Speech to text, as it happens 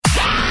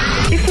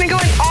Keeps me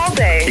going all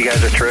day. You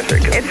guys are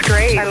terrific. It's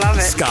great. I love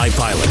it. Sky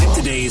Pilot,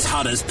 today's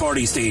hottest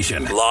party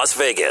station, Las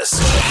Vegas.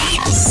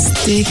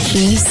 Stick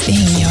this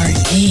in your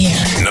ear.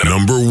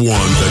 Number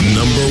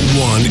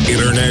one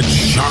internet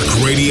shock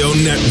radio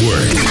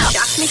network.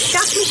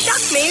 Shock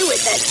me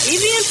with that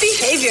deviant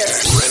behavior.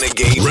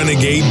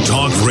 Renegade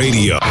Talk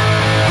Radio.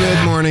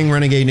 Good morning,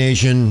 Renegade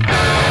Nation.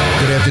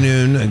 Good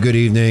afternoon, good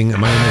evening.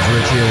 My name is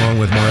Richie, along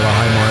with Marla.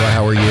 Hi, Marla.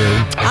 How are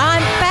you?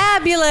 I'm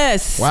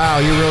fabulous. Wow,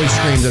 you really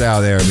screamed it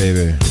out there,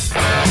 baby.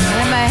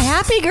 I'm a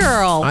happy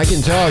girl. I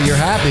can tell you're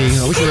happy.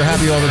 I wish you were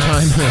happy all the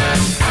time,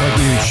 like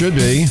you should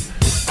be.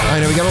 I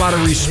know we got a lot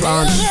of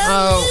response.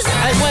 Oh,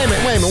 hey, wait a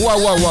minute.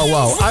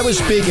 Whoa. I was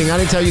speaking. I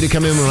didn't tell you to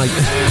come in when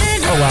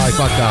oh, wow, I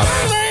fucked up.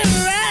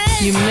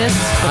 You missed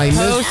the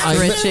post,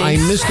 Richie. I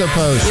missed the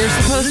post. You're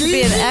supposed to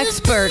be an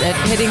expert at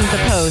hitting the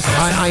post.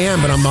 I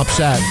am, but I'm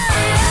upset.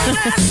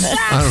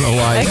 I don't know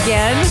why.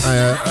 Again?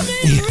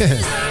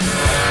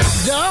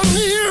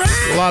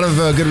 A lot of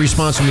good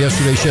response from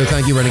yesterday's show.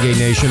 Thank you, Renegade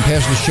Nation.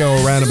 Pass the show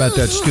around about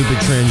that stupid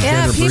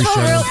transgender Bruce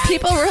Jenner.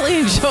 People really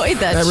enjoyed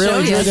that I really show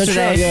enjoyed yesterday.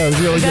 That show. Yeah, it was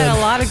really we good. got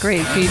a lot of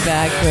great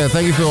feedback. Yeah,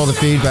 thank you for all the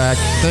feedback.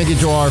 Thank you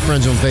to all our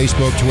friends on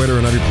Facebook, Twitter,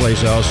 and every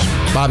place else.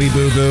 Bobby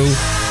Boo Boo,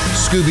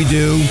 Scooby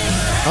Doo.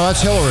 Oh,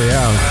 that's Hillary,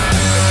 yeah.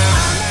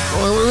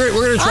 Well,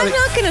 we're gonna try I'm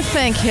not going to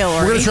thank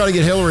Hillary. We're going to try to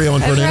get Hillary on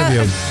for an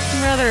interview.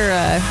 I'd rather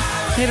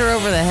hit her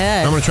over the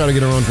head. I'm going to try to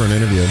get her on for an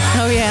interview.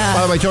 Oh, yeah.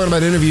 By the way, talking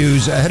about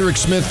interviews, Hedrick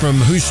Smith from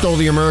Who Stole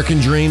the American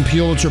Dream,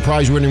 Pulitzer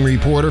Prize-winning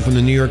reporter from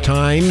the New York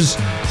Times,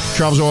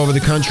 travels all over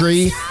the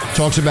country,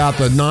 talks about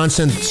the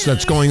nonsense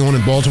that's going on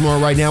in Baltimore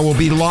right now. We'll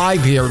be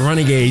live here at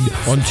Renegade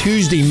on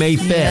Tuesday, May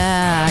 5th.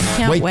 Yeah, I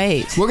can't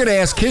wait. We're going to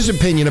ask his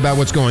opinion about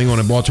what's going on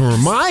in Baltimore.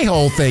 My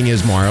whole thing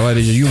is, Marla,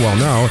 as you well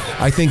know,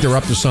 I think they're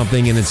up to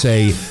something, and it's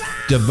a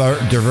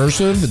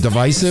divisive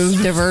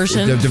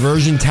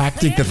diversion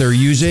tactic that they're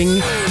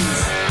using.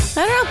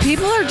 I don't know.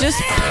 People are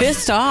just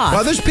pissed off.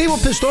 Well, there's people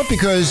pissed off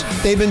because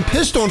they've been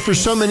pissed on for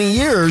so many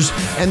years,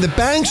 and the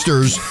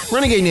banksters,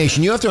 Renegade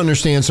Nation, you have to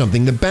understand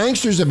something. The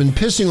banksters have been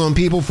pissing on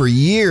people for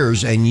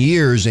years and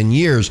years and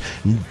years.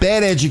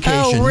 Bad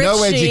education, Richie,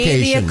 no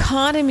education. The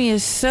economy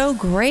is so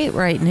great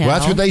right now. Well,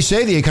 that's what they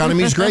say. The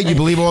economy is great. You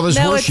believe all this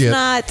no, horseshit.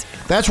 No, it's not.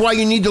 That's why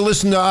you need to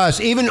listen to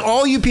us. Even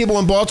all you people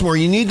in Baltimore,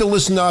 you need to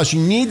listen to us.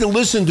 You need to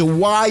listen to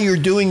why you're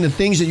doing the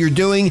things that you're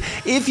doing.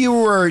 If you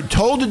were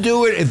told to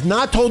do it, if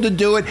not told to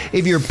do it,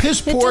 if you're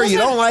piss poor, you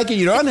don't like it,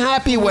 you're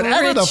unhappy,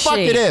 whatever the fuck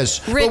it is.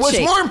 But what's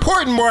more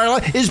important,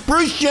 Marla, is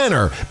Bruce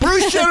Jenner.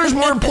 Bruce Jenner's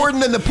more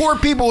important than the poor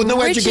people with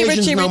no education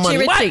and no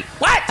money.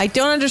 What? I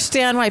don't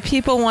understand why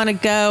people want to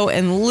go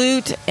and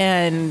loot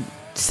and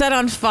set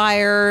on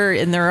fire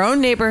in their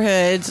own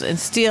neighborhoods and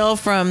steal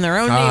from their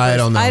own neighbors. I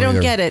don't know. I don't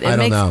get it. It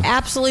makes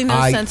absolutely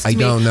no sense to me. I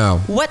don't know.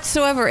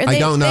 Whatsoever. And I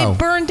don't know. They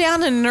burned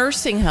down a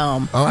nursing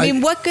home.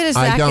 What good is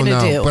that going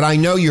to do? But I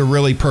know you're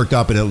really perked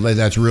up, and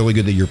that's really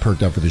good that you're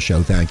perked up for the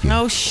show. Thank you.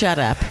 Oh, shut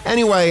up.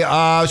 Anyway,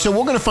 so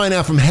we're going to find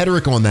out from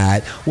Hedrick on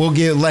that. We'll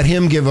let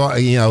him give,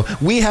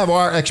 we have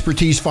our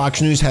expertise.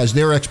 Fox News has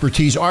their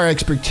expertise. Our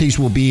expertise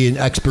will be in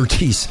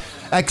expertise.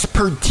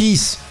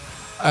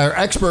 Our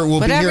expert will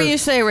Whatever be here. You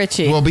say,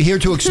 Richie. We'll be here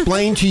to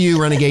explain to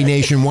you, Renegade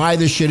Nation, why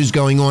this shit is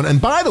going on. And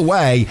by the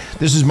way,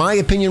 this is my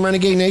opinion,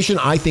 Renegade Nation.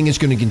 I think it's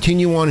going to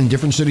continue on in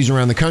different cities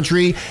around the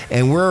country.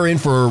 And we're in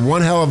for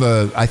one hell of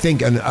a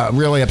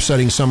really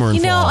upsetting summer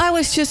and fall. I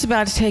was just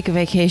about to take a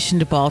vacation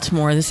to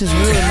Baltimore. This is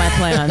ruining my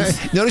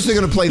plans. Notice they're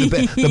going to play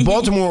the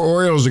Baltimore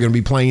Orioles are going to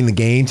be playing the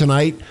game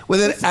tonight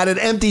at an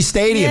empty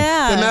stadium.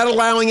 Yeah. They're not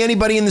allowing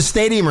anybody in the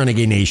stadium,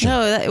 Renegade Nation.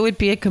 No, it would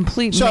be a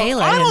complete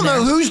melee. I don't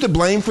know who's to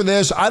blame for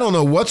this. I don't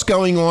know what's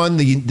going on.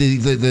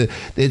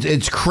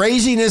 It's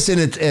craziness at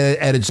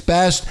its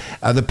best.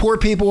 The poor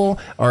people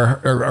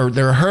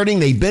they're hurting.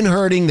 They've been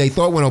hurting. They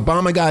thought when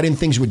Obama got in,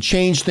 things would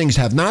change. Things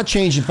have not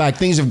changed. In fact,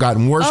 things have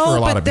gotten worse for a lot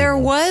of people. But there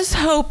was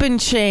hope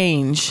and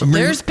change.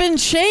 There's been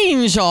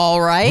change,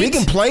 all right. We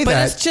can play but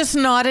that. It's just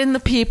not in the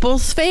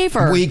people's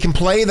favor. We can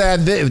play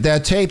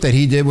that tape that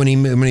he did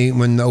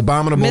when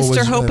Abominable was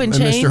Mr. Hope and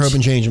Change. Mr. Hope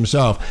and Change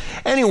himself.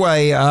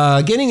 Anyway,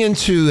 getting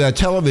into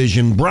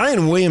television,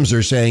 Brian Williams,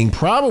 they're saying,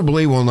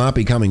 probably will not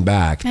be coming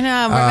back. I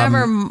know.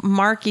 Remember,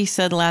 Marky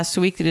said last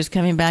week that he was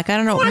coming back. I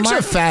don't know. Mark's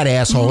a fat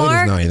asshole. He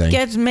doesn't know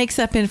anything. Makes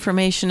up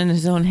information in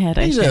his own head.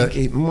 He's a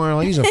fucking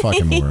moron. He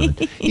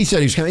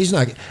said he's coming. He's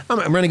not.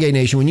 Renegade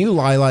Nation. When you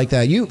lie like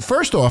that,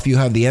 first off, you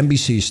have the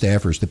NBC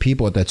staffers, the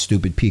people at that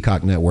stupid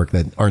Peacock network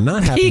that are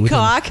not happy with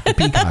him.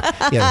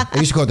 Peacock. Yeah, I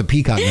used to call it the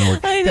Peacock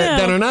network. I know.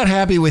 That are not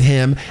happy with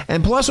him,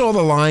 and plus all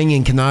the lying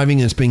and conniving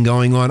that's been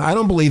going on. I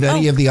don't believe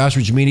any of the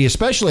ostrich media,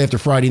 especially after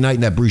Friday night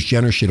and that Bruce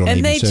Jenner shit on ABC.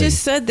 And they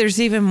just said there's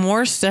even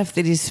more stuff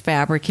that he's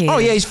fabricated. Oh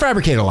yeah, he's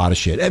fabricated a lot of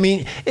shit. I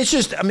mean, it's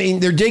just,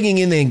 they're digging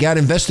in. They got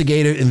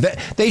investigators.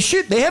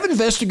 They have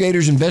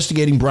investigators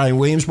investigating Brian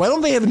Williams. Why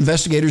don't they have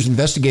investigators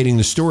investigating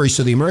the story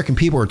so the American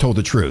people are told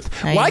the truth?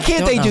 Why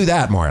can't they do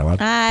that, Marla?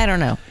 I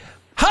don't know.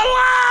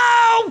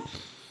 Hello!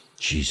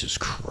 Jesus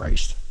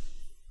Christ.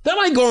 Then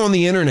I go on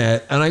the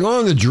internet and I go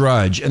on the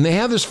Drudge, and they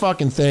have this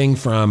fucking thing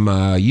from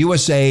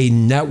USA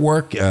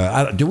Network.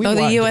 Do we?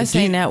 The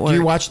USA Network. Do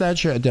you watch that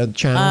channel? It's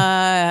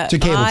a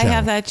cable channel. I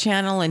have that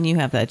channel, and you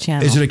have that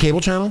channel. Is it a cable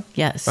channel?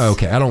 Yes.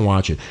 Okay, I don't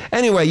watch it.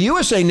 Anyway,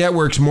 USA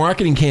Network's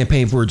marketing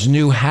campaign for its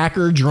new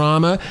hacker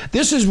drama.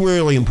 This is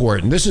really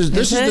important. This is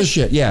the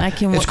shit. Yeah,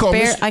 it's called.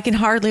 I can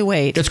hardly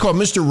wait. It's called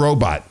Mr.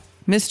 Robot.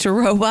 Mr.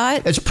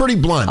 Robot? It's pretty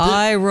blunt.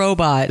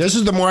 iRobot. This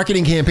is the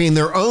marketing campaign.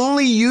 They're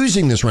only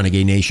using this,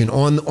 Renegade Nation,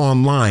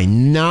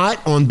 online,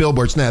 not on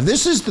billboards. Now,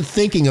 this is the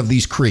thinking of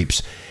these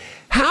creeps.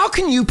 How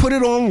can you put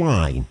it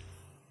online,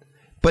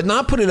 but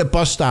not put it at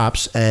bus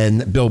stops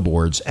and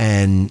billboards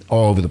and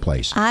all over the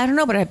place? I don't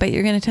know, but I bet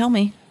you're going to tell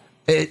me.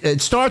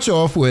 It starts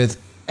off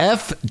with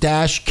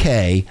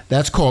F-K.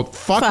 That's called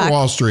Fuck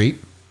Wall Street.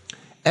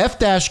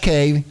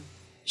 F-K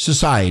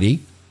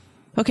Society.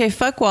 Okay,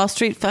 fuck Wall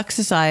Street, fuck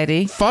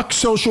society. Fuck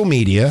social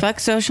media. Fuck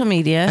social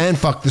media. And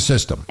fuck the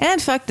system. And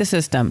fuck the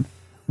system.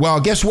 Well,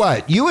 guess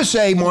what?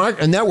 USA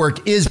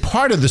Network is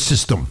part of the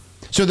system.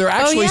 So they're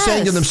actually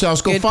saying to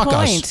themselves, go fuck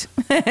us.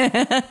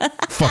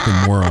 Fucking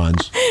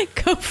morons.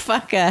 Go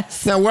fuck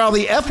us. Now, while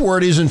the F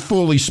word isn't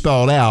fully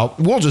spelled out,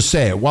 we'll just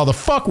say it. While the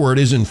fuck word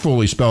isn't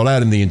fully spelled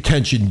out in the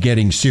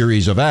intention-getting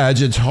series of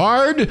ads, it's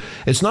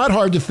not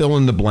hard to fill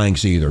in the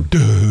blanks either.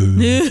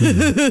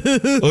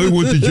 I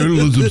went to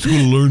journalism school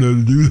to learn how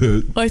to do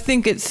that. I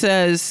think it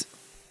says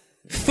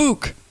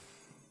fook.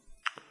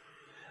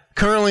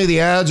 Currently, the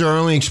ads are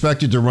only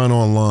expected to run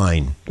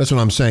online. That's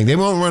what I'm saying. They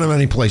won't run them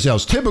anyplace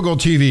else. Typical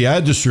TV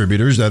ad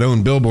distributors that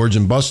own billboards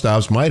and bus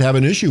stops might have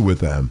an issue with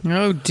them.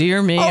 Oh,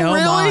 dear me. Oh,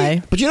 really?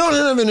 My. But you don't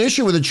have an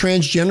issue with a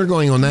transgender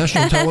going on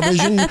national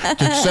television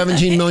to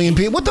 17 million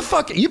people? What the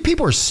fuck? You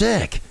people are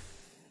sick.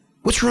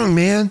 What's wrong,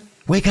 man?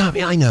 Wake up.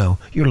 Yeah, I know.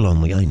 You're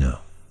lonely. I know.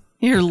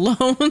 You're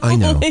lonely. I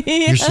know.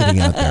 You're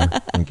sitting out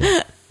there.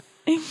 Okay.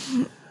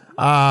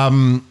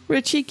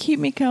 Richie, keep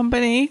me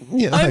company.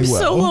 Yeah, I'm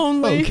so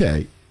lonely.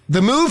 Okay.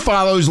 The move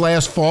follows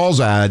last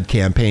fall's ad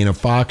campaign of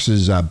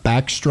Fox's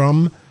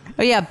Backstrom.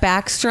 Oh, yeah,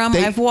 Backstrom.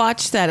 I've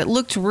watched that. It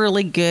looked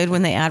really good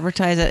when they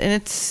advertised it, and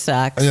it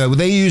sucks.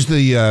 They use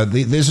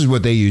this is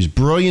what they use.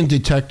 Brilliant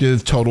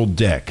detective, total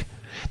dick.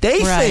 They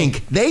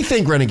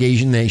think,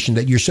 Renegade Nation,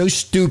 that you're so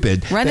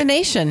stupid. Renegade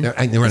Nation.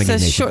 Renegade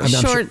Nation.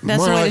 That's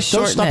the way to shorten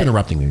Don't stop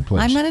interrupting me,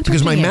 please. I'm not interrupting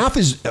because my you. mouth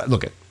is,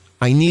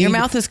 your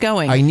mouth is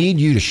going. I need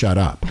you to shut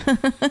up.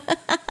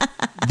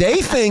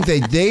 They think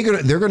that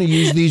they're going to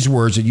use these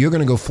words that you're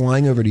going to go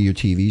flying over to your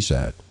TV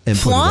set and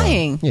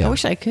flying. Put it on. Yeah. I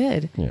wish I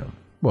could. Yeah.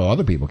 Well,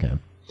 other people can.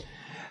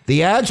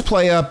 The ads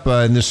play up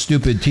in this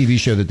stupid TV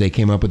show that they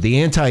came up with, the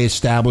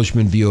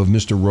anti-establishment view of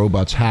Mr.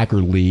 Robot's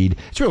hacker lead.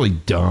 It's really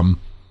dumb.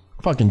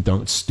 Fucking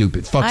dumb,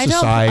 stupid. Fuck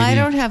society. I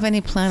don't have any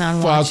plan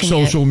on watching it.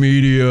 Fuck social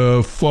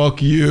media. Fuck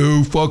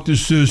you. Fuck the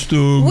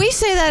system. We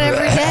say that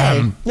every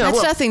day.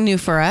 That's nothing new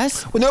for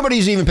us. Well,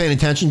 nobody's even paying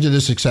attention to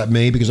this except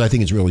me because I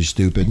think it's really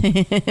stupid.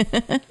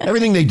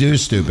 Everything they do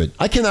is stupid.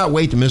 I cannot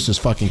wait to miss this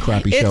fucking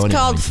crappy show. It's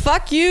called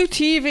Fuck You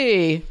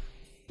TV.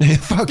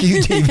 Fuck You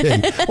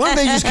TV. Why don't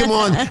they just come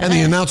on and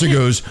the announcer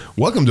goes,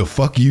 welcome to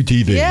Fuck You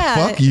TV. Yeah,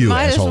 fuck you,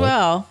 might asshole. As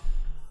well.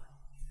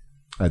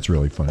 That's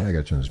really funny. I got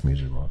to turn this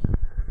music off.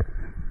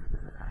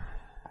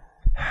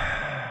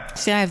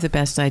 See, I have the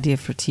best idea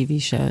for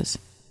TV shows.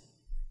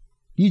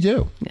 You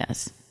do?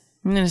 Yes.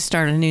 I'm going to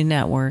start a new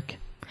network.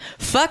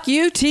 Fuck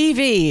You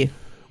TV.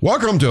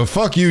 Welcome to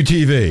Fuck You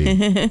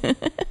TV.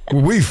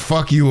 Where we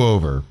fuck you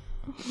over.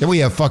 Then we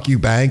have Fuck You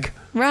Bank.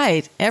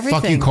 Right.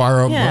 Everything. Fuck You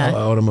Car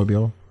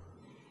Automobile.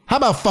 How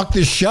about Fuck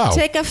This Show?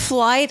 Take a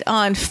flight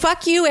on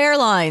Fuck You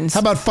Airlines.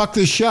 How about Fuck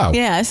This Show?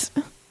 Yes.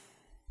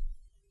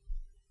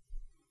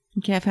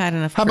 Okay, I've had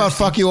enough. How about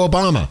Fuck You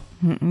Obama?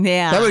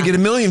 Yeah. That would get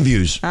 1 million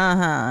views.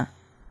 Uh-huh.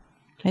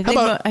 How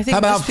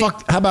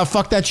about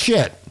fuck that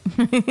shit?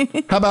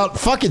 How about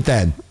fuck it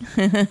then?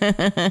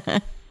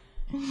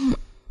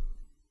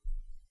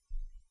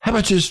 How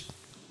about just...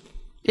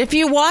 If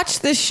you watch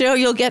this show,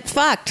 you'll get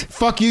fucked.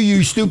 Fuck you,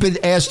 you stupid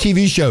ass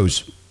TV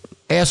shows.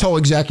 Asshole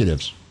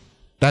executives.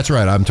 That's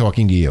right, I'm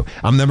talking to you.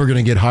 I'm never going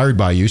to get hired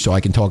by you, so I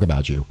can talk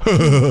about you.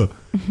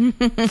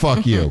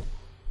 Fuck you.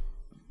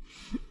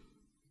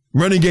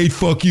 Renegade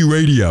Fuck You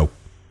Radio.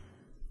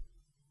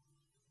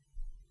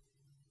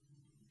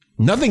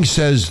 Nothing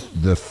says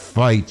the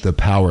fight, the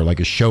power, like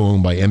a show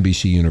owned by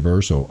NBC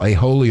Universal, a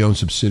wholly owned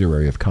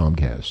subsidiary of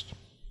Comcast.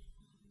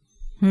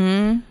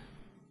 How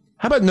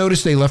about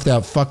notice they left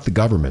out fuck the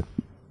government?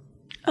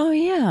 Oh,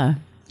 yeah.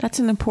 That's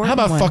an important one.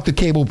 How about fuck the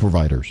cable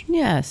providers?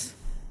 Yes.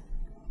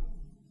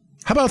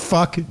 How about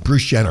fuck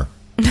Bruce Jenner?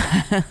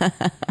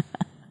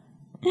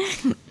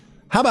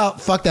 How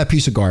about fuck that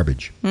piece of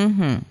garbage?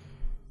 Mm-hmm. I'm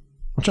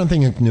trying to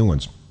think of new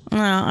ones.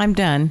 I'm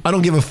done. I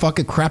don't give a fuck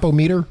a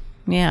crapometer.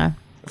 Yeah.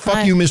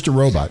 Fuck you, Mr.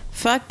 Robot.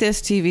 Fuck this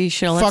TV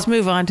show. Let's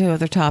move on to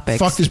other topics.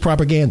 Fuck this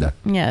propaganda.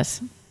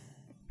 Yes.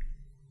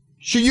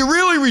 Should you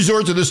really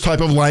resort to this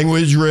type of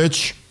language,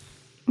 Rich?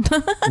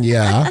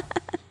 Yeah.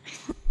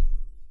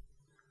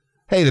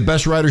 Hey, the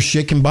best writer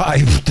shit can buy.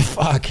 What the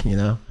fuck,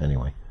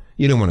 Anyway,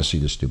 you don't want to see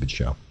this stupid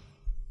show.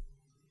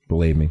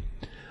 Believe me.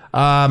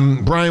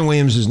 Brian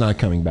Williams is not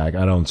coming back.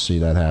 I don't see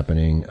that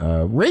happening.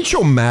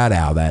 Rachel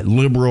Maddow, that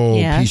liberal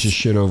piece of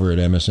shit over at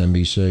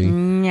MSNBC.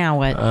 Now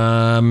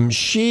what?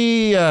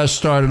 She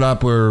started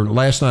up where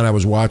last night I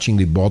was watching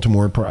the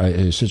Baltimore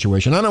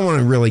situation. I don't want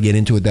to really get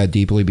into it that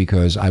deeply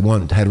because I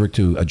want Hedrick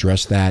to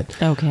address that.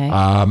 Okay.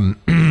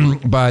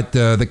 But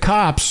the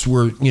cops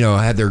were,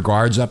 had their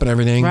guards up and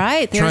everything.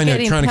 Right. They were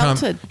getting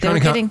pelted.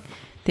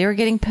 They were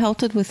getting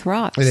pelted with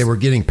rocks. They were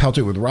getting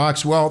pelted with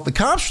rocks. Well, the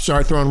cops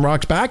started throwing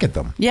rocks back at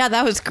them. Yeah,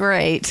 that was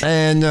great.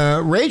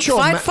 And Rachel...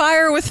 Fight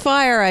fire with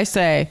fire, I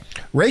say.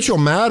 Rachel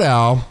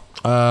Maddow...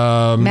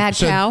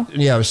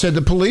 said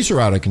the police are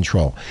out of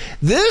control.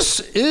 This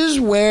is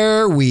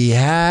where we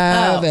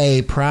have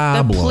a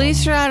problem. The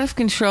police are out of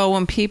control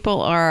when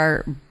people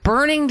are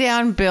burning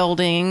down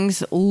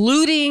buildings,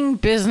 looting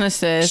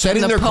businesses,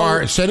 setting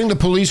the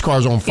police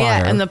cars on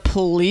fire. Yeah, and the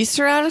police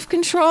are out of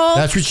control.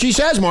 That's what she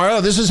says, Mario.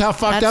 This is how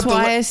fucked up. That's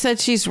why I said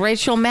she's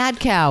Rachel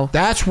Madcow.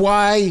 That's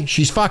why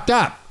she's fucked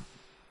up.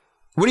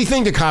 What do you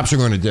think the cops are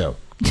going to do?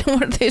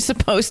 What are they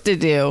supposed to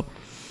do?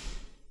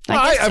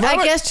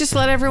 I guess just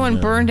let everyone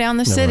burn down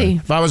the city.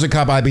 If I was a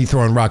cop, I'd be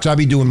throwing rocks. I'd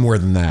be doing more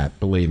than that,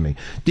 believe me.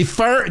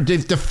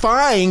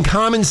 Defying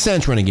common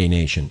sense, Renegade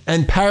Nation,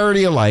 and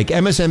parody alike,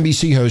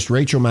 MSNBC host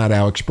Rachel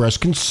Maddow expressed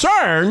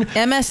concern...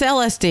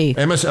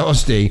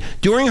 MSLSD.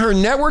 During her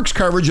network's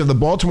coverage of the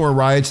Baltimore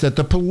riots that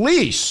the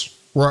police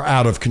were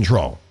out of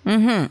control.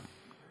 Mm-hmm.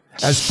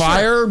 As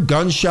fire,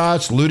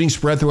 gunshots, looting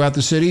spread throughout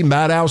the city,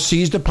 Maddow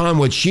seized upon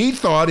what she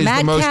thought is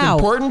the most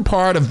important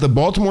part of the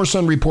Baltimore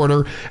Sun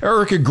reporter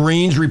Erica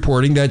Green's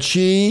reporting that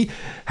she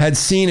had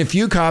seen a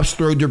few cops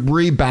throw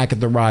debris back at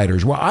the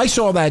rioters. Well, I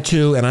saw that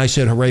too, and I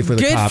said, "Hooray for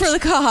the cops!" Good for the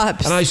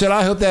cops. And I said,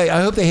 "I hope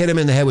they hit him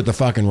in the head with the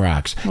fucking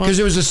rocks because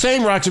it was the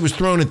same rocks that was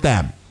thrown at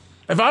them."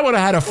 If I would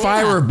have had a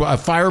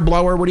fire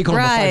blower, what do you call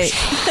it?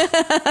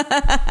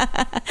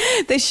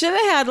 They should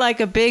have had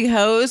like a big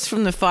hose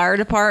from the fire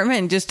department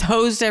and just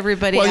hosed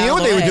everybody out. Well, you know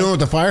what they were doing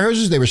with the fire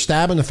hoses? They were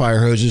stabbing the fire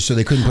hoses so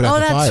they couldn't put out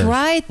the fires. Oh, that's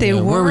right. They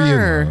were. Where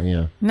were you?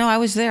 Yeah. No, I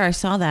was there. I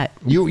saw that.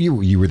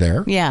 You were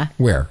there? Yeah.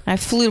 Where? I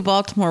flew to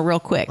Baltimore real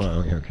quick.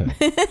 Oh,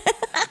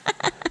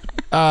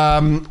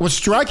 okay. What's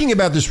striking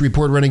about this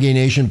report, Renegade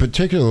Nation,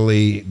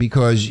 particularly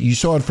because you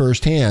saw it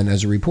firsthand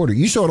as a reporter,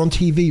 you saw it on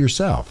TV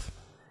yourself,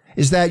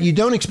 is that you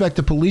don't expect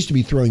the police to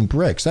be throwing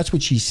bricks. That's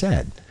what she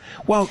said.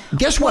 Well,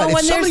 guess what? Well,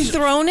 when they're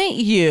thrown at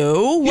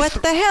you, what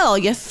the hell?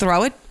 You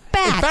throw it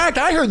back. In fact,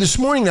 I heard this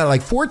morning that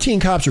like 14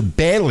 cops are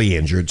badly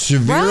injured,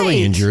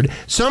 severely injured.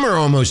 Some are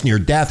almost near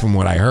death from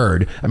what I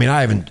heard. I mean,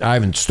 I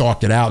haven't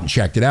stalked it out and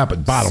checked it out,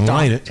 but bottom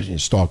line,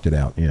 stalked it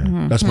out. Yeah,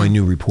 That's my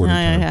new reporting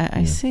term.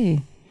 I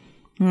see.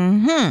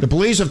 The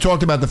police have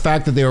talked about the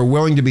fact that they are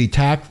willing to be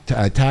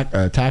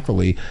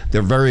tactfully.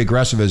 They're very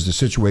aggressive as the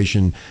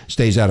situation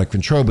stays out of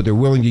control, but they're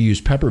willing to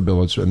use pepper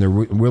bullets and they're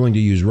willing to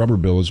use rubber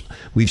bullets.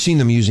 We've seen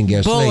them using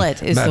gas.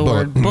 Bullet is the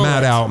word.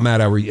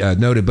 Maddow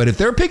noted. But if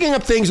they're picking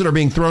up things that are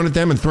being thrown at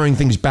them and throwing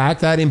things back,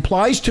 that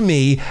implies to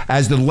me,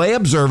 as the lay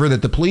observer,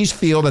 that the police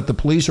feel that the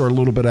police are a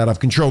little bit out of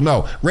control.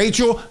 No,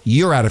 Rachel,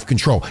 you're out of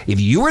control.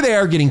 If you were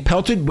there getting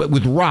pelted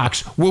with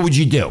rocks, what would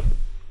you do?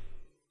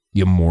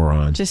 You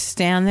moron. Just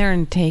stand there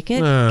and take it?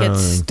 Get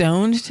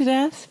stoned to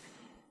death?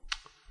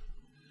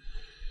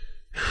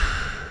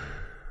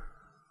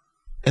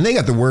 And they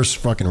got the worst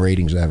fucking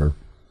ratings ever.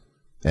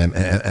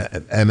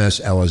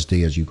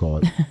 MSLSD, as you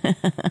call it.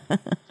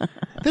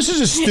 This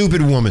is a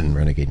stupid woman,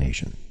 Renegade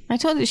Nation. I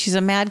told you, she's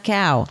a mad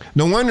cow.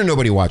 No wonder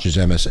nobody watches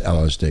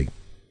MSLSD.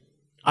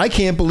 I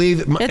can't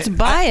believe it's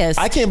biased.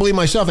 I can't believe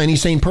myself. Any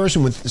sane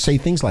person would say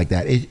things like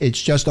that.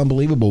 It's just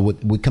unbelievable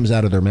what comes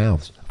out of their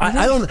mouths.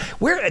 I don't.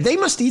 They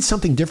must eat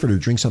something different or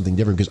drink something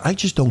different because I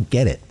just don't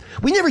get it.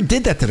 We never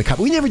did that to the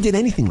cops. We never did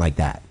anything like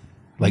that.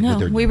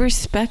 We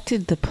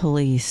respected the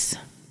police.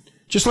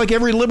 Just like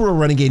every liberal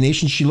Renegade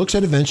Nation, she looks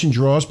at events and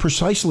draws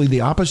precisely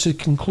the opposite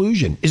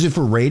conclusion. Is it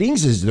for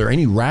ratings? Is there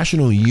any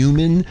rational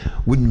human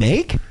would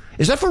make?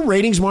 Is that for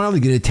ratings, Marla, to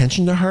get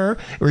attention to her?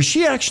 Or is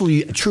she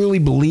actually truly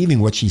believing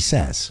what she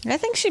says? I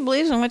think she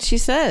believes in what she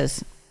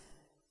says.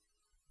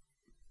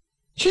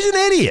 She's an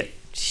idiot.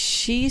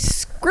 She's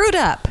screwed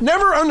up.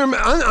 Never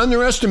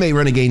underestimate,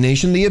 Renegade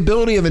Nation, the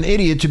ability of an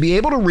idiot to be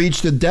able to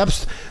reach the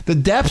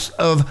depths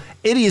of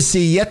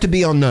idiocy yet to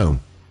be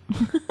unknown.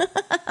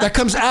 That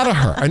comes out of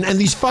her. And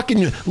these fucking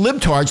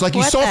libtards, like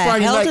you saw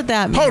Friday night. Did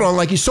that mean? Hold on,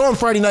 like you saw on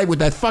Friday night with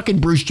that fucking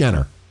Bruce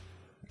Jenner.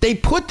 They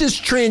put this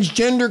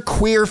transgender,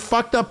 queer,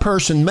 fucked up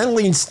person,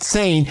 mentally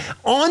insane,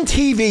 on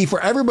TV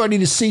for everybody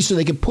to see so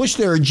they can push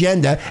their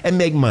agenda and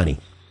make money.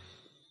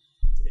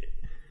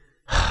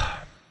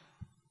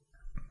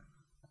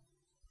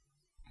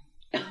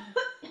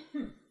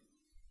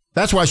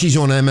 That's why she's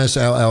on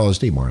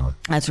MSLSD, Marlon.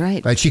 That's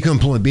right. She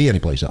couldn't be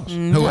anyplace else.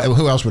 No.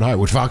 Who else would hire?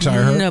 Would Fox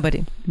hire her?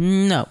 Nobody.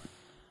 No.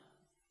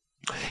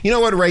 You know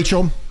what,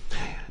 Rachel?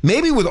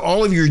 Maybe with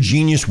all of your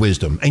genius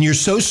wisdom, and you're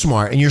so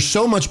smart, and you're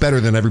so much better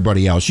than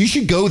everybody else, you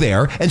should go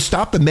there and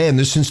stop the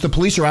madness since the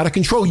police are out of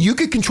control. You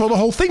could control the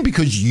whole thing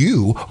because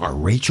you are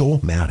Rachel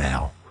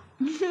Maddow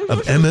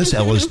of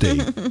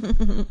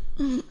MSLSD.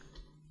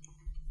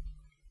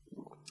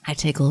 I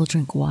take a little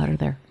drink of water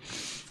there.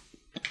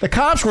 The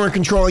cops weren't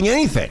controlling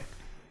anything.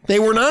 They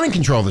were not in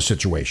control of the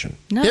situation.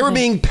 No, they were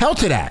being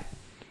pelted at.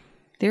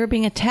 They were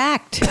being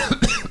attacked.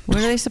 What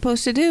are they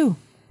supposed to do?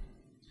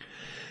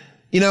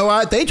 You know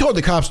what? They told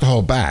the cops to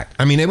hold back.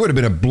 I mean, it would have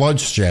been a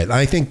bloodshed.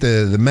 I think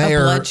the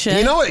mayor. A bloodshed?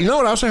 You know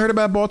what else I heard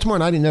about Baltimore,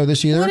 and I didn't know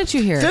this either. What did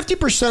you hear?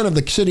 50% of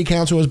the city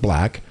council is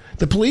black.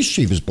 The police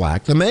chief is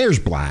black. The mayor's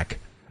black.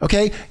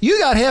 Okay, you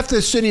got half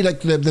the city,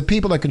 like the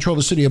people that control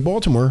the city of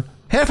Baltimore.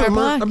 Half of them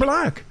are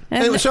black.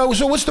 And so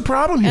what's the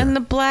problem here? And the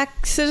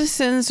black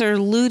citizens are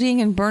looting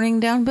and burning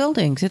down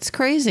buildings. It's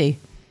crazy.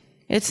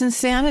 It's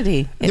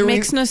insanity. It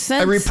makes no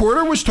sense. A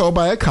reporter was told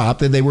by a cop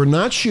that they were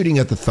not shooting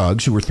at the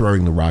thugs who were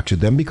throwing the rocks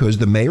at them because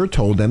the mayor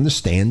told them to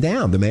stand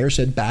down. The mayor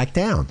said back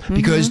down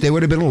because there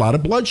would have been a lot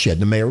of bloodshed.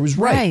 The mayor was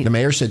right. The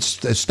mayor said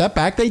step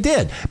back. They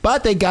did.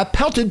 But they got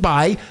pelted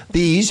by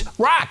these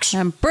rocks.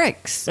 And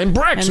bricks. And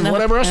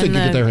whatever else they could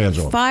get their hands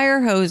on.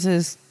 Fire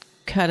hoses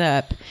cut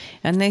up,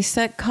 and they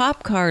set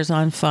cop cars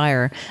on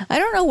fire. I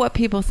don't know what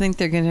people think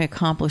they're going to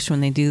accomplish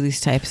when they do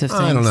these types of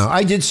things. I don't know.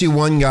 I did see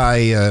one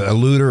guy, a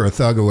looter, a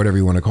thug, or whatever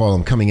you want to call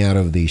him, coming out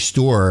of the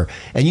store.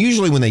 And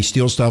usually when they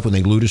steal stuff, when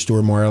they loot a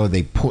store, Marla,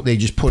 they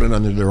just put it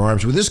under their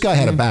arms. But this guy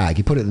had a bag.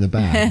 He put it in the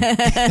bag.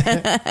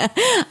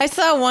 I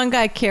saw one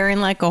guy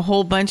carrying like a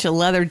whole bunch of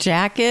leather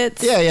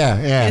jackets.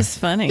 Yeah. It's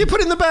funny. You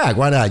put it in the bag.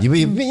 Why not? You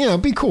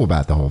be cool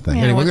about the whole thing.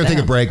 Yeah, anyway, we're going to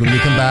take a break. When we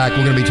come back,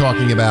 we're going to be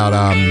talking about...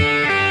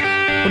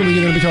 what are we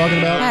going to be talking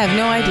about? I have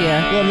no idea.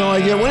 You have no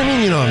idea? What do you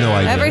mean you don't have no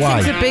idea?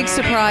 Everything's Why? a big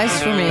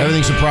surprise for me.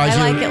 Everything surprises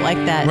you? I like it like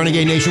that.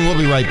 Renegade Nation, we'll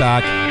be right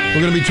back.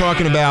 We're going to be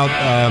talking about...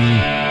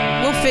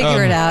 we'll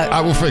figure it out. I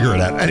will figure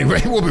it out.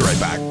 Anyway, we'll be right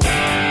back.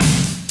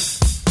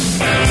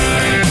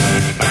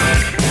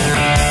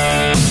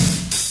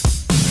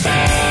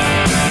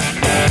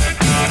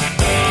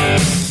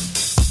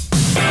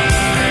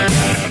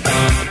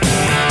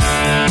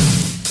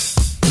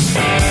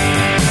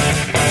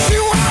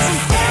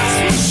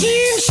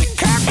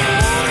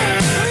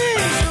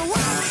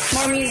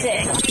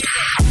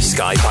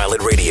 Sky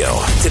Pilot Radio,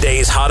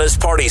 today's hottest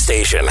party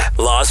station,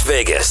 Las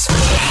Vegas.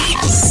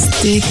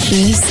 Stick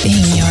this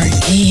in your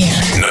ear.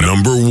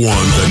 Number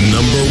one, the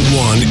number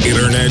one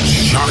internet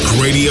shock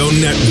radio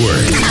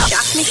network.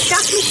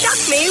 Shock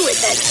me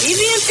with that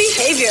deviant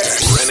behavior.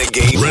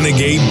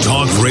 Renegade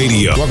Talk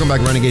Radio. Welcome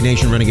back, Renegade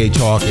Nation, Renegade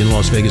Talk in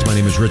Las Vegas. My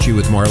name is Richie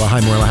with Marla. Hi,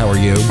 Marla. How are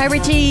you? Hi,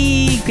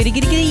 Richie. Goody.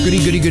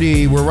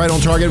 Goody. We're right on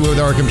target with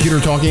our computer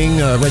talking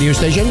radio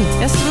station.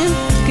 Yes,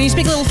 Can you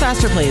speak a little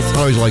faster, please? I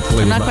always like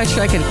I'm not quite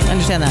sure I can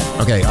understand that.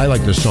 Okay, I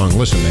like this song.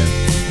 Listen, man.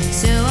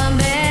 So I'm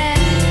back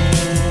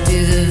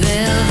to the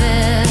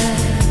velvet.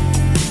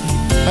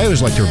 I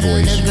always liked her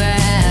voice.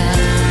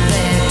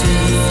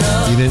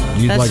 You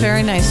didn't? That's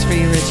very nice for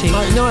you, Richie.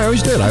 No, I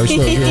always did. I always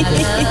thought it was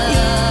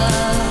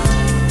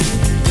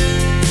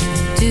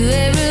To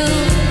a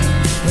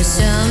room with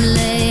some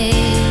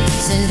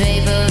lace and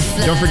paper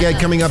flowers. Don't forget,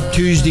 coming up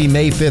Tuesday,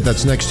 May 5th,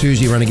 that's next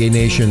Tuesday, Renegade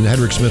Nation,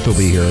 Hedrick Smith will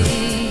be here.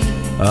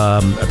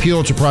 A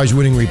Pulitzer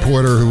Prize-winning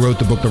reporter who wrote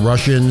the book The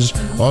Russians,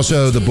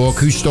 also the book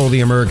Who Stole the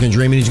American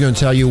Dream, and he's going to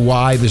tell you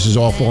why this is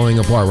all falling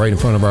apart right in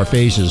front of our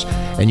faces,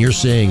 and you're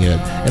seeing it.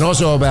 And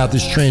also about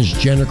this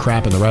transgender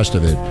crap and the rest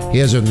of it. He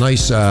has a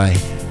nice,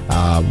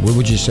 what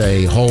would you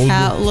say,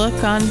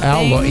 outlook on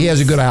things? He has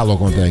a good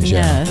outlook on things,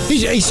 yeah. Yes.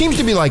 He seems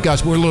to be like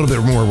us. We're a little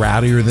bit more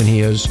rowdier than he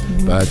is,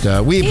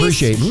 but we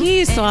appreciate him.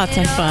 He's lots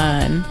of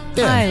fun.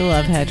 Yeah. I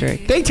love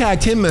Hedrick. They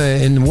tagged him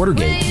in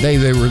Watergate. They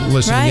were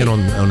listening in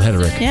on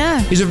Hedrick.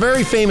 Yeah. He's a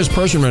very famous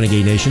person,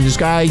 Renegade Nation. This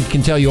guy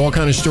can tell you all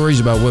kinds of stories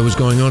about what was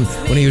going on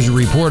when he was a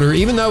reporter.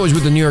 Even though it was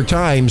with the New York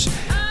Times,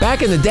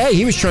 back in the day,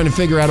 he was trying to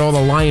figure out all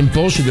the lying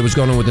bullshit that was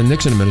going on with the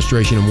Nixon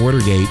administration and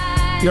Watergate.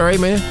 You all right,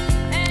 man?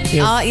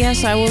 Yeah.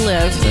 Yes, I will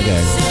live.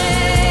 Okay.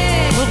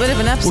 A little bit of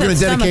an upset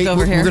stomach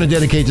over here. We're going to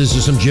dedicate this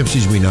to some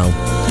gypsies we know.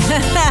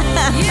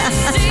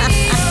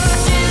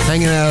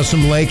 Hanging out of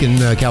some lake in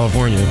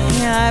California.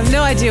 Yeah, I have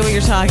no idea what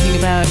you're talking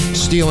about.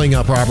 Stealing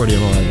property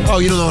and all that. Oh,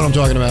 you don't know what I'm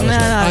talking about? No,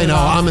 I know.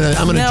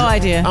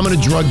 idea. I'm in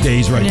a drug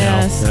daze right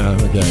now. Yeah,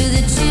 okay.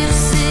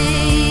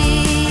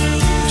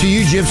 To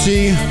you,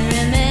 gypsy,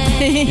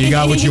 you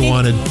got what you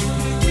wanted.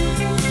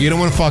 You don't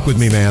want to fuck with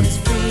me, man.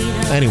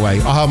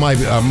 Anyway, I'll have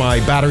my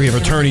battery of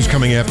attorneys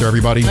coming after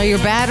everybody. Oh, your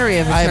battery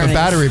of attorneys. I have a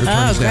battery of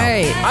attorneys now.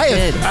 Great.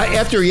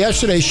 After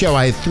yesterday's show,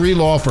 I had 3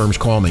 law firms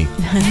call me.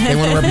 They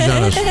want to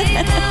represent us.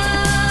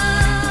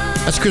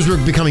 That's because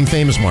we're becoming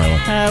famous, Marla.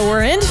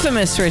 We're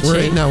infamous, Richie.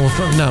 We're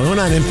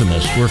not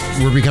infamous.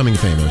 We're becoming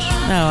famous.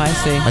 Oh, I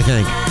see. I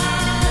think.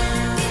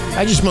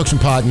 I just smoked some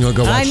pot and you'll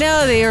go watch. I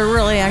know that you're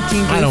really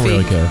acting goofy. I don't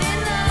really care.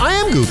 I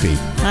am goofy.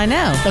 I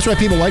know. That's why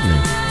people like me.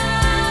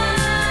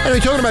 Anyway,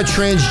 talking about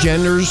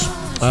transgenders.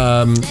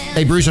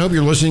 Hey, Bruce, I hope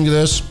you're listening to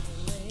this.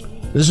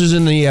 This is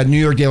in the New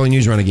York Daily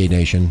News, Renegade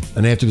Nation.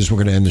 And after this, we're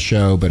going to end the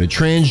show. But a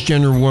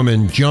transgender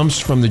woman jumps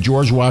from the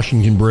George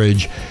Washington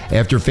Bridge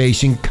after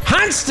facing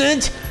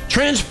constant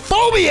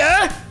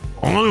transphobia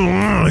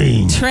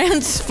online.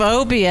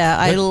 Transphobia.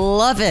 I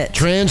love it.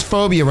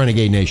 Transphobia,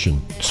 Renegade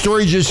Nation.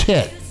 Story just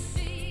hit.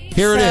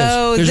 Here it is.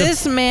 So There's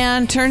this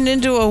man turned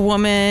into a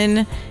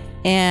woman,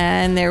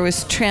 and there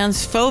was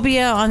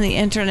transphobia on the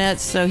internet,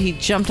 so he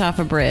jumped off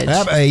a bridge.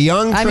 A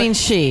young...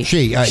 she.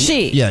 She. Yeah.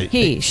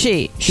 He.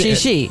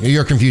 She.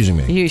 You're confusing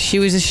me. She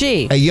was a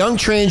she. A young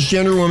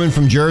transgender woman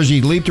from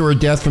Jersey leaped to her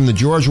death from the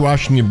George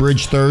Washington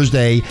Bridge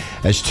Thursday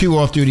as 2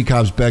 off-duty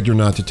cops begged her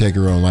not to take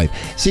her own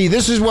life. See,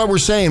 this is what we're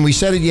saying. We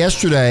said it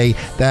yesterday,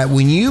 that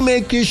when you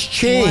make this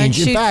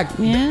change... In fact,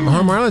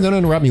 Marla, don't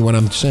interrupt me when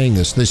I'm saying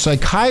this. The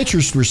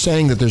psychiatrists were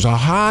saying that there's a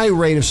high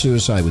rate of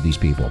suicide with these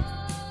people.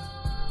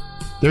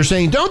 They're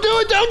saying, don't do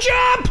it, don't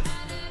jump!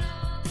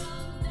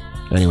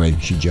 Anyway,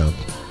 she jumped.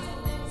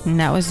 And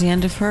that was the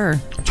end of her.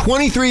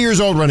 23 years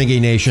old,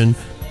 Renegade Nation.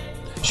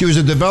 She was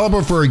a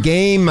developer for a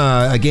game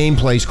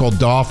place called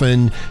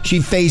Dolphin. She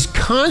faced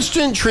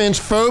constant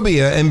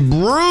transphobia and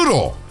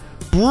brutal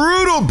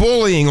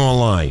bullying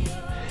online.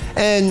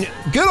 And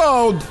good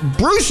old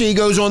Brucey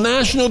goes on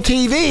national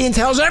TV and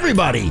tells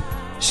everybody.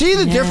 See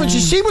the difference? You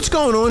see what's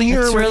going on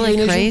here? It's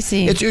really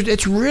crazy.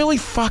 It's really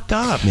fucked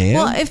up, man.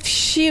 Well, if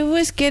she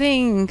was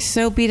getting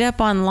so beat up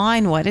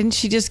online, why didn't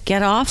she just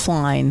get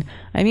offline?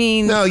 I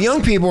mean... No,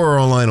 young people are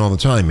online all the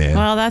time, man.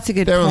 Well, that's a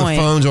good point. They're on the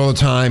phones all the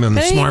time and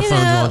the smartphones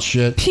and all that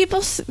shit.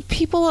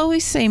 People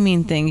always say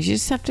mean things. You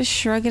just have to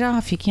shrug it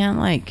off. You can't,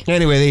 like...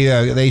 Anyway,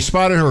 they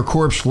spotted her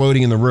corpse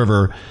floating in the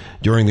river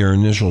during their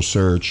initial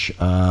search.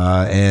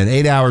 And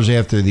 8 hours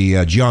after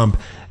the jump,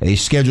 a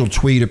scheduled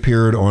tweet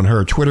appeared on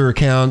her Twitter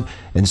account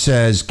and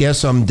says,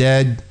 "Guess I'm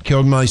dead.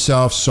 Killed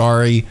myself.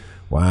 Sorry."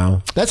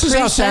 Wow. That's just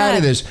how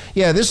sad it is.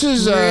 Yeah, this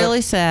is...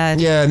 really sad.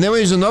 Yeah, and then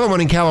there's another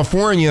one in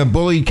California.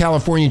 Bullied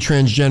California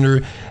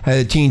transgender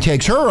teen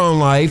takes her own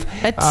life.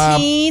 A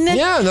teen?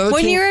 Yeah, another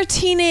When teen. you're a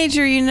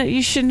teenager,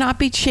 you should not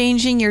be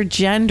changing your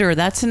gender.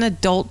 That's an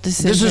adult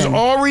decision. This is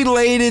all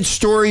related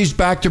stories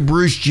back to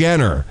Bruce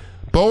Jenner.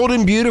 Bold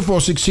and Beautiful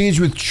succeeds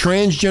with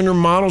transgender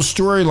model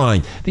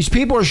storyline. These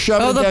people are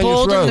shoving it down your throat.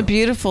 The Bold and the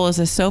Beautiful is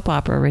a soap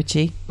opera,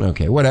 Richie.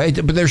 Okay,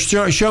 but they're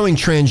showing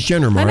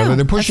transgender, Marla.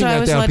 They're pushing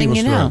that down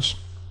people's throats.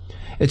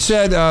 It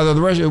said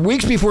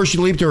weeks before she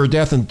leaped to her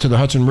death into the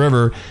Hudson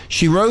River,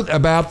 she wrote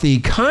about the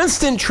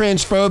constant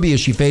transphobia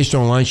she faced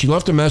online. She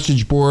left a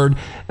message board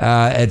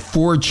at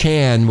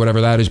 4chan,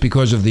 whatever that is,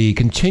 because of the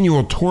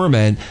continual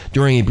torment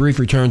during a brief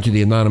return to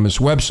the anonymous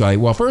website.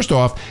 Well, first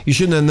off, you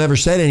shouldn't have never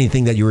said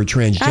anything that you were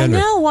transgender. I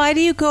know. Why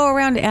do you go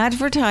around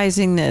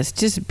advertising this?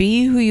 Just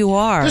be who you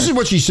are. This is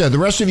what she said. The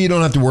rest of you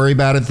don't have to worry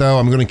about it, though.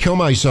 I'm going to kill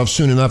myself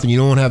soon enough, and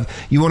you won't have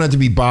to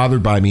be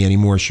bothered by me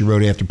anymore, she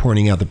wrote after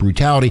pointing out the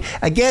brutality.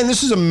 Again,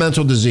 this is a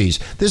mental disease.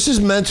 This is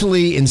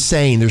mentally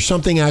insane. There's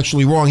something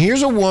actually wrong.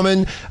 Here's a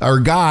woman or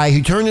guy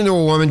who turned into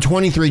a woman,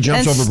 23,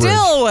 jumps off a bridge. And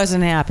still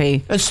wasn't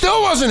happy. And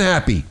still wasn't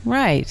happy.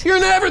 Right. You're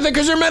never,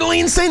 because they're mentally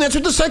insane. That's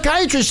what the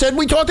psychiatrist said.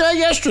 We talked about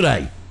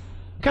yesterday.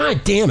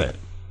 God damn it.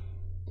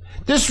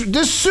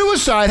 This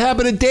suicide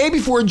happened a day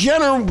before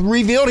Jenner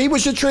revealed he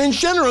was a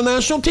transgender on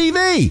national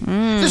TV.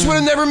 This would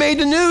have never made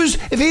the news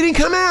if he didn't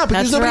come out,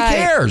 because nobody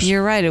cares.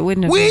 You're right. It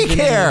wouldn't have. We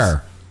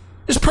care.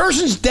 This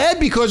person's dead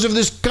because of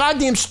this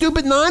goddamn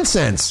stupid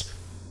nonsense.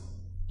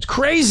 It's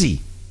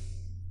crazy.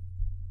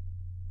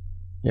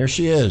 There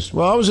she is.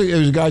 Well, it was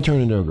a guy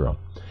turned into a girl.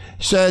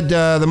 Said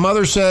the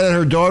mother said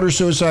her daughter's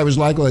suicide was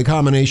likely a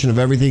combination of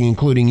everything,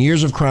 including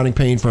years of chronic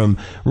pain from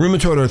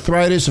rheumatoid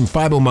arthritis and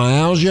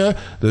fibromyalgia.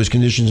 Those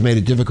conditions made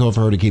it difficult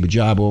for her to keep a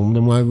job. Well,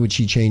 then why would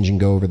she change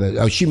and go over that?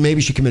 Oh, maybe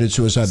she committed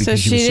suicide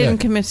because she was sick. So she didn't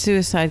commit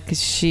suicide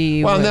because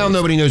she was now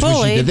nobody knows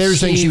what she did. They were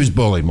saying she was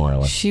bullied,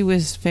 Marla. She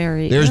was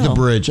very There's ill. the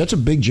bridge. That's a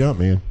big jump,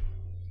 man.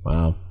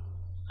 Wow.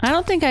 I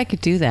don't think I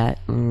could do that.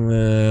 If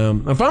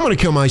I'm going to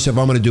kill myself,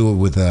 I'm going to do it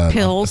with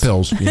pills.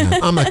 Pills. Yeah.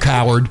 I'm a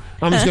coward.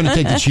 I'm just going to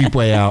take the cheap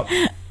way out.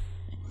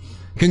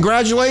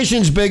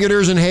 Congratulations,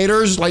 bigoters and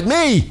haters like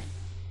me.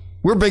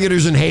 We're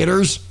bigoters and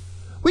haters.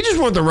 We just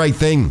want the right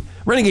thing.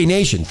 Renegade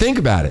Nation, think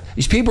about it.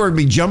 These people are going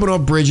to be jumping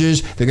off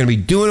bridges. They're going to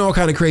be doing all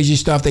kind of crazy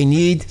stuff. They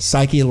need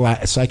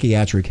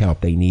psychiatric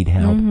help. They need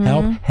help.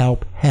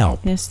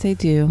 Help. Yes, they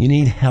do. You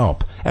need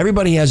help.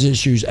 Everybody has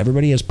issues.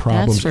 Everybody has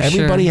problems.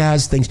 Everybody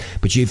has things.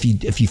 But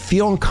if you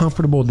feel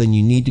uncomfortable, then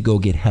you need to go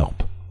get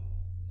help.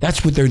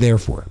 That's what they're there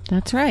for.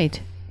 That's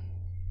right.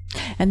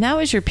 And that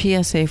was your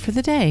PSA for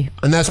the day.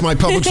 And that's my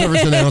public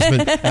service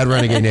announcement at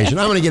Renegade Nation.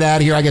 I'm going to get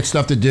out of here. I got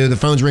stuff to do. The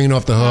phone's ringing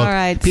off the hook. All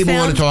right. People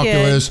want to talk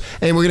to us.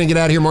 And we're going to get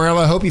out of here. Marla,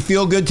 I hope you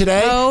feel good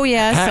today. Oh,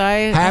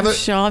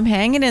 yes. I'm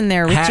hanging in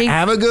there, Richie.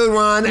 Have a good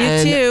one.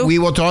 You too. We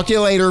will talk to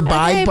you later. Okay,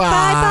 bye-bye.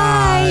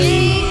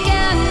 Bye-bye.